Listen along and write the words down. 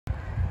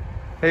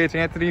Hey, it's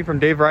Anthony from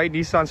Dave Wright,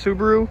 Nissan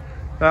Subaru.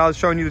 I was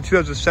showing you the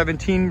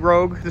 2017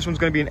 Rogue. This one's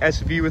going to be an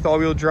SV with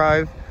all-wheel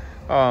drive.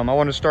 I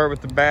want to start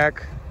with the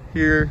back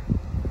here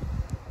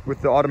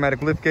with the automatic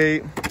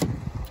liftgate,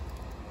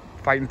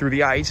 fighting through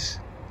the ice.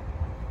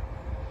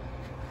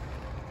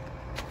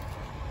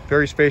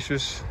 Very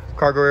spacious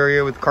cargo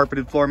area with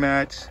carpeted floor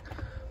mats,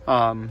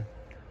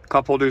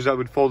 cup holders that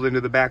would fold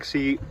into the back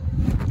seat.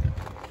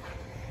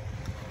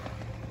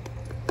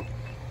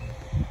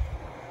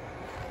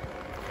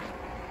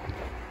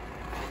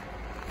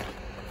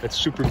 It's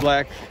super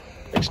black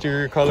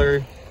exterior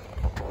color,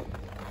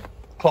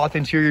 cloth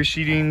interior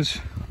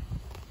sheetings.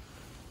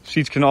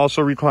 Seats can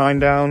also recline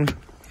down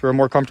for a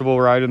more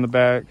comfortable ride in the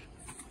back.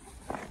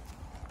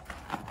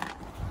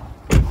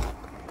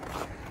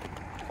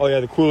 Oh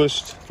yeah, the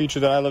coolest feature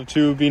that I love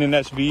too, being an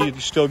SV,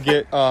 you still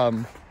get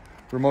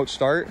remote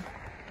start.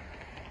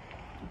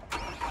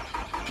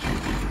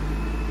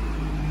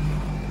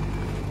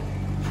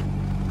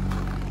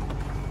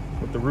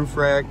 With the roof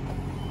rack.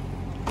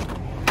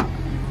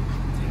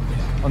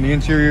 On the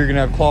interior, you're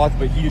gonna have cloth,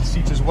 but heated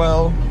seats as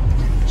well.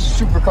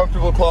 Super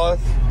comfortable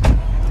cloth.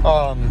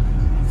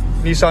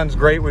 Nissan's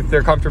great with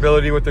their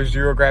comfortability with their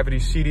zero gravity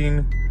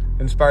seating,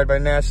 inspired by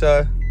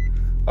NASA.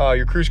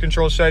 Your cruise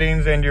control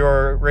settings and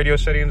your radio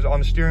settings on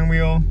the steering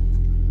wheel.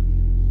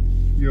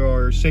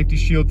 Your safety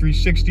shield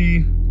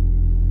 360.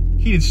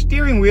 Heated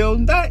steering wheel,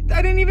 that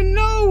I didn't even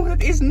know.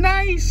 That is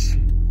nice.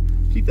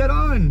 Keep that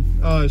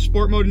on.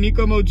 Sport mode and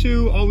eco mode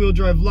too. All-wheel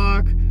drive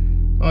lock.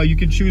 You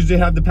can choose to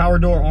have the power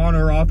door on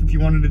or off if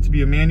you wanted it to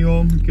be a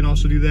manual. You can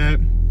also do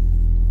that.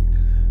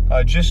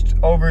 Just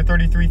over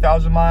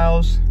 33,000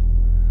 miles.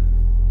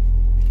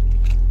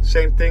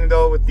 Same thing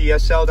though with the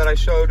SL that I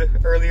showed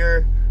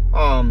earlier.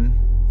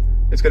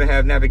 It's gonna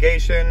have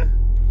navigation,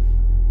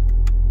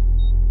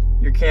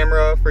 your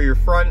camera for your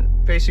front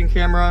facing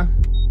camera,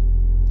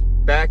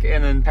 back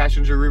and then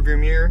passenger rearview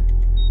mirror.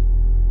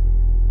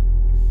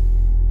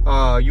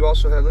 You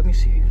also have, let me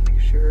see, make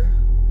sure.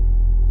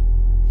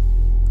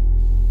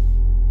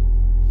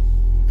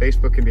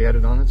 Facebook can be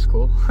added on, that's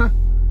cool.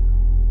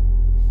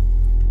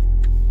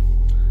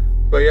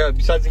 But yeah,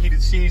 besides the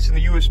heated seats and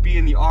the USB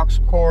and the aux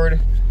cord,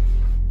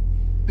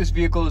 this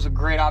vehicle is a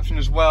great option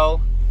as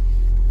well.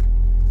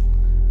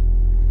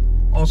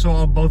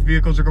 Also, both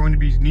vehicles are going to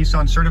be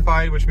Nissan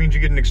certified, which means you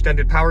get an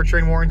extended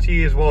powertrain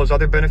warranty as well as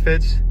other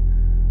benefits.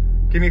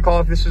 Give me a call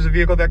if this is a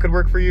vehicle that could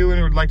work for you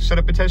and would like to set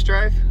up a test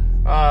drive.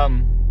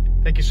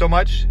 Thank you so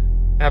much.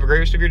 Have a great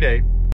rest of your day.